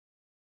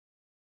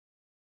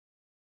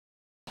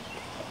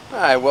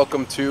Hi,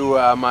 welcome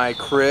to my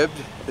crib.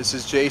 This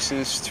is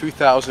Jason's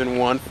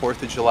 2001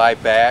 4th of July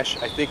bash.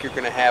 I think you're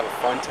going to have a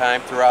fun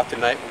time throughout the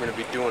night. We're going to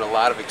be doing a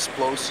lot of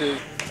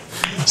explosive.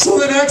 So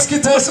the next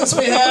contestants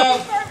we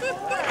have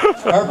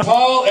are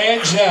Paul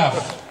and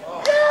Jeff.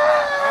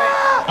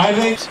 I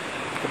think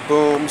The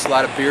booms, a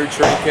lot of beer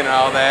drinking and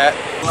all that.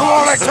 Come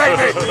on and take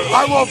me!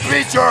 I will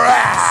beat your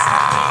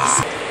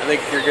ass! I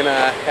think you're going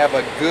to have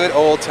a good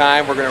old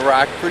time. We're going to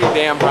rock pretty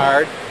damn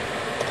hard.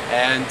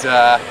 And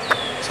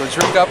so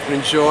drink up and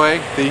enjoy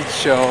the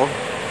show.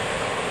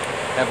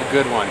 Have a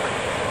good one.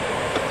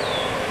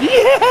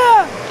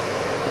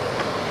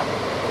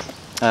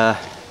 Yeah!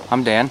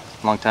 I'm Dan,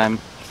 longtime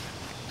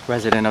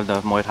resident of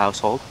the Moit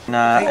household.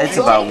 It's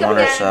about 1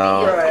 or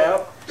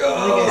so.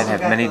 And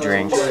have many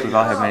drinks. We've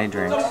all had many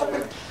drinks.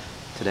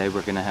 Today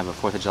we're gonna have a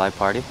 4th of July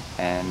party,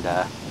 and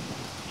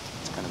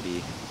it's gonna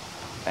be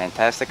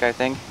fantastic, I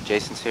think.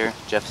 Jason's here,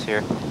 Jeff's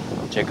here,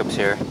 Jacob's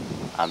here,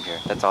 I'm here.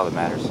 That's all that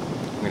matters.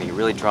 We're gonna get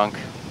really drunk,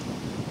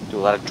 do a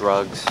lot of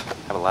drugs,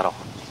 have a lot of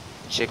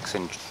chicks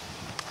and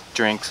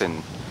drinks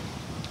and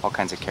all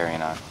kinds of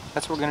carrying on.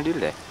 That's what we're gonna do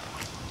today.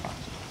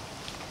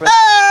 Hey!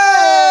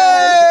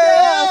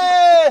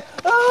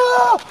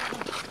 Oh!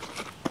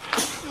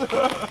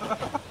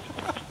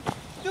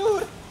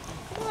 Dude,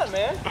 come on,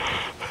 man.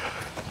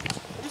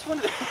 I just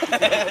wanted to...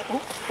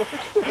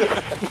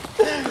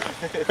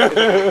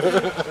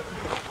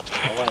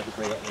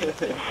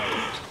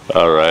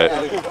 All right.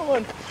 Come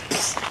on.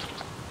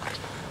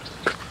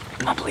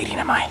 I'm not bleeding,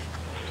 am I?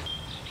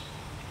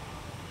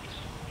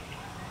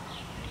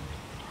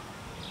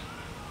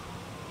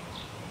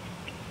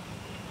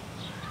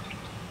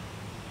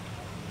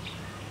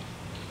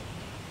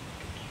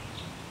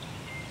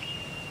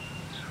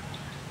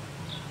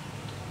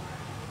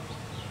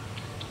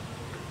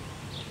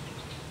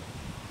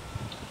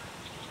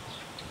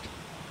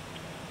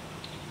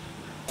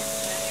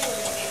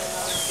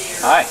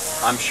 Hi,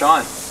 I'm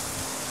Sean,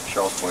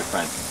 Cheryl's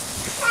boyfriend.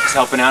 Just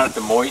helping out at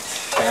the Moit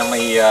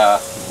family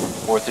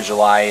 4th of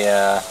July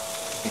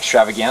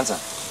extravaganza.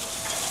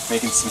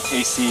 Making some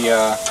tasty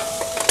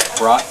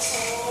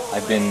brats.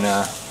 I've been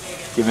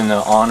given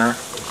the honor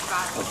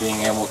of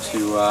being able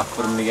to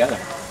put them together.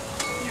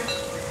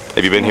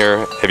 Have you been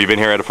here? Have you been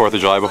here at a 4th of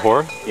July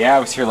before? Yeah, I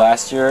was here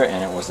last year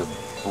and it was a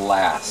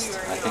blast.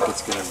 I think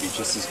it's going to be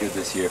just as good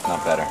this year, if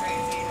not better.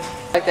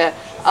 Like that.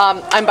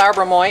 I'm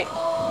Barbara Moit,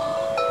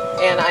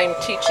 and I'm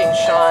teaching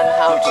Sean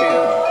how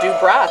to do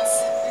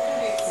brats.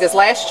 Because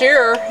last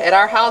year at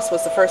our house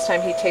was the first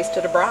time he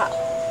tasted a brat.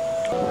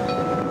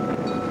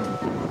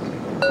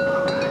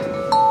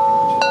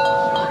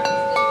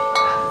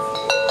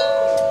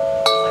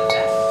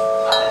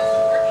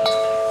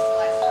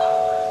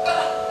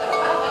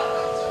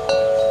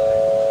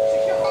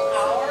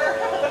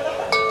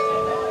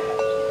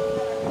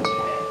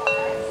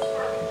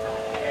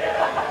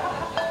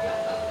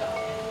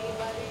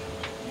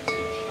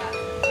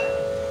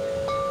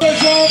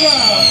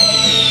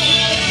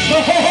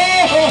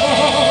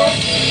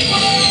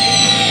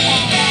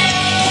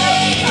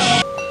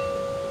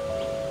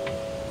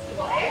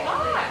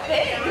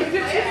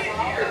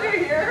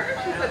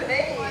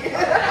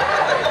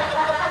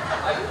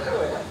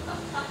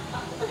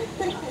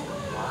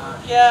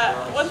 Yeah,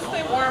 once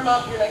they warm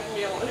up, you're not gonna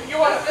be able to. You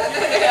want to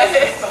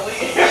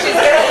leave.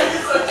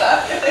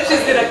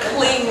 She's gonna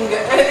cling. You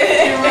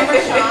remember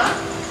Sean?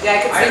 Yeah,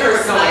 I could see her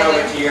coming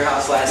over to your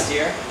house last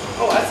year.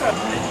 Oh, that's right.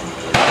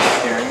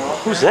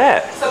 Who's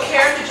that? So,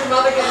 Karen, did your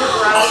mother get her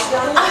garage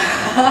done?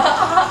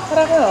 I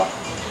don't know.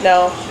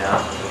 No. No.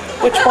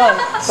 Which one?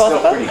 Both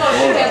of them? Pretty Oh, cool.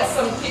 she had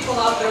some people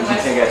out there. You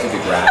take that to the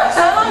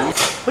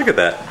grass. Look at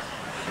that.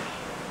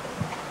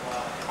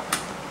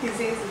 He's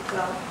easy to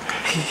tell.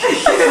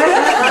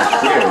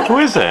 Who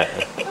is that?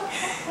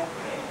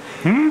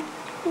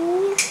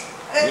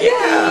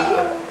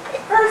 Yeah.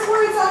 First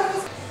words out of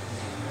his.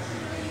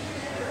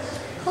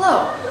 Hello,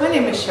 my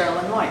name is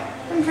Sherilyn Moit.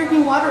 I'm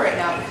drinking water right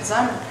now because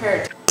I'm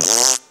prepared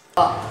to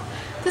up.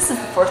 This is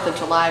the 4th of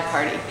July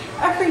party.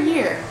 Every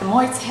year, the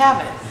Moits have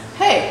it.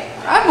 Hey,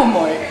 I'm a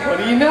Moit. What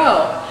do you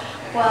know?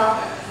 Well,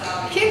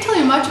 I can't tell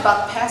you much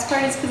about the past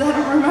parties because I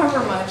don't remember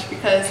much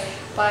because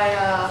by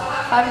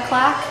 5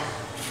 o'clock,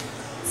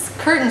 it's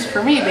curtains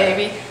for me,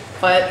 baby.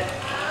 But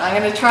I'm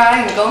going to try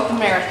and go with the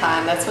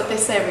marathon. That's what they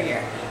say every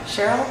year.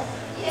 Cheryl,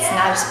 it's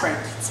not a sprint,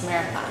 it's a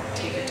marathon.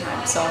 Take your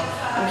time. So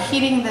I'm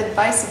heeding the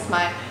advice of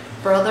my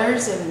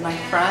brothers and my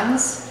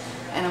friends,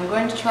 and I'm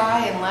going to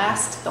try and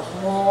last the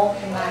whole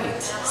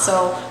night.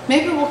 So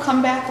maybe we'll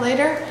come back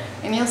later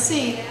and you'll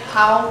see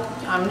how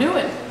I'm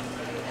doing.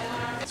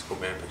 That's a cool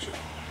band picture.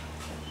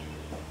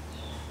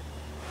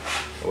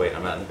 Oh, wait,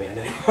 I'm not in the band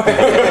anymore.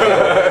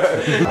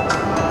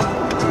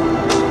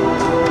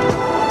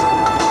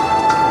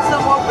 So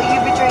what will you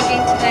be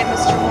drinking today,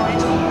 Mr.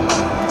 Moit?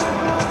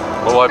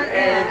 Well,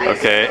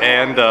 okay,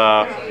 and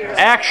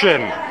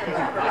action!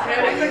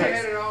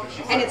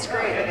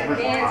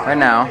 Right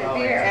now,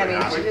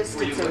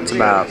 it's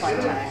about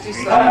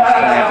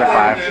after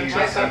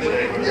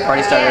 5. The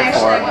party started at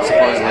 4,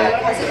 supposedly.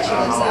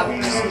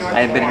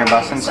 I had been here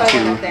about since 2.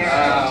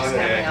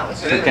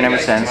 Drinking ever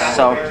since.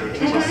 So, it's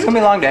going to be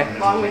a long day.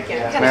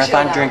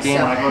 Marathon drinking,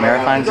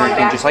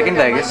 just like in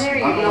Vegas.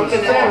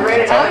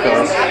 That's how it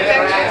goes.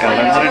 Gotta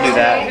learn how to do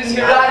that.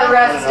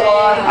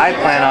 I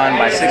plan on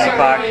by 6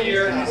 o'clock,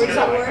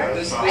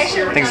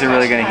 things are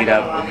really going to heat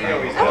up.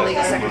 There's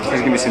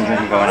going to be some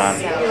drinking going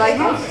on.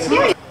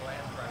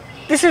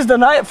 This is the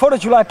 4th of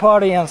July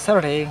party on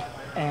Saturday,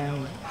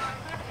 and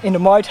in the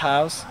White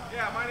House.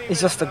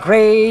 It's just a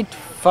great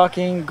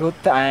fucking good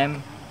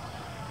time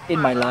in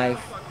my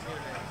life.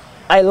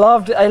 I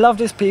love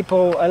these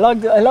people. I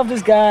love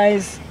these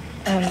guys,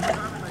 and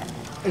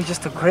it's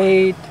just a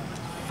great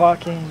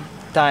fucking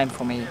time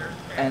for me,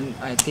 and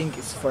I think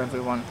it's for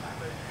everyone.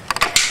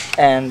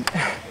 And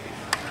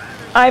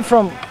I'm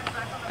from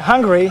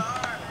Hungary.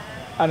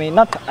 I mean,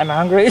 not I'm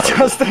hungry,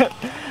 just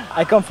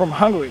I come from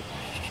Hungary.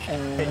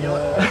 And,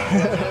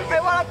 I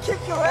wanna kick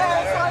your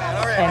ass.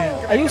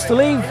 And I used to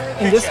live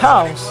in this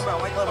house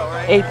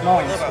 8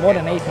 months, more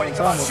than 8 months,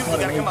 almost more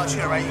than 8 months.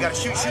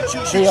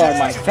 They are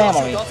my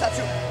family,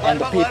 and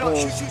the people,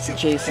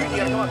 Jason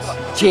and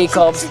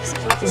Jacobs,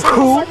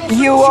 who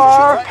you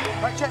are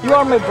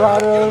my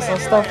brothers and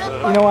stuff,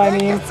 you know what I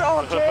mean?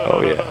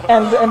 Oh yeah.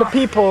 And the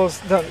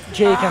peoples,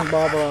 Jake and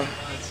Barbara,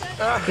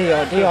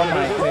 they are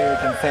my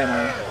American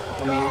family,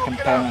 American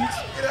parents.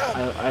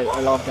 I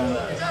love them.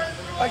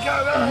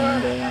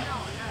 And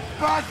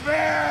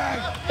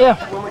yeah.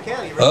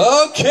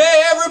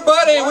 Okay,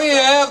 everybody, we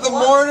have the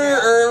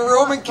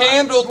Roman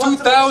Candle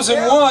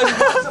 2001.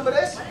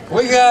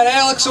 We got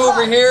Alex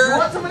over here.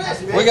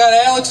 We got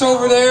Alex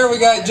over there. We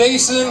got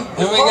Jason,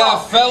 and we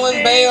got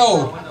Felon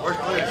Bayo.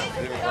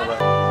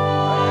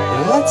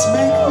 Let's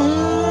make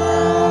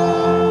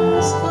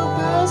this the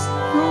best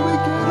Roman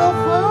Candle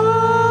fun.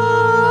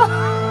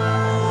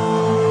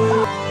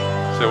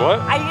 Say what?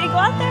 Are you gonna go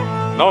out there?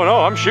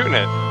 No, I'm shooting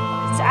it.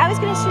 So I was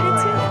gonna shoot it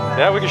too.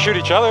 Yeah, we can shoot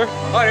each other.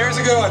 Oh, here's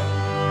a good one.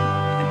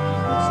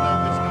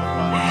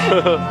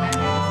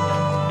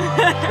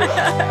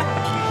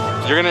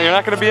 You're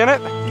not gonna be in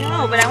it?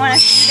 No, but I want to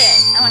shoot it.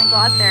 I want to go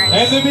out there and.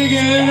 And the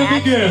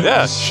begin.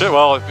 Yeah, shit.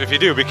 Well, if you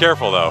do, be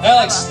careful though.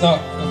 Alex, no,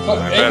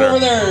 aim over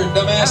there,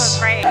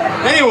 dumbass.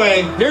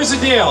 Anyway, here's the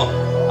deal.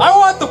 I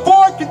want the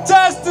 4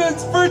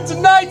 contestants for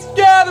tonight's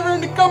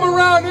gathering to come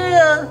around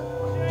here.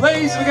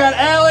 Please, we got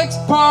Alex,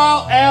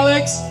 Paul,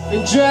 Alex,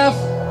 and Jeff.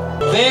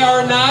 They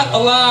are not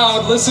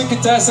allowed. Listen,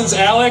 contestants,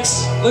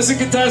 Alex. Listen,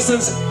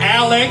 contestants,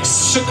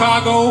 Alex,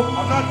 Chicago.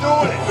 I'm not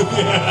doing it.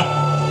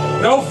 Yeah.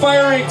 No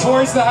firing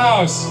towards the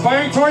house.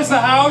 Firing towards the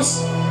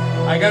house.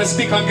 I gotta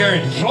speak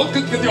Hungarian. No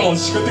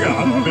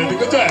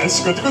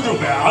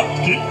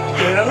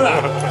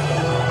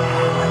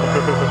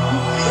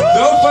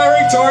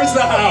firing towards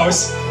the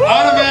house.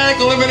 Automatic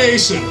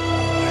elimination.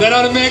 That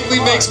automatically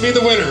makes me the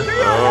winner.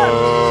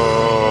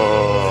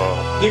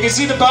 You can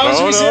see the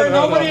boundaries here.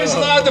 Nobody is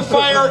allowed to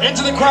fire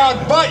into the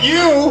crowd, but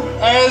you,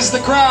 as the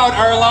crowd,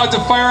 are allowed to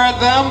fire at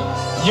them.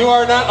 You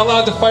are not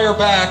allowed to fire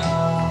back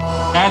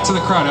at the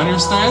crowd.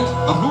 Understand?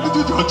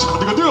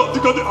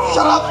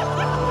 Shut up!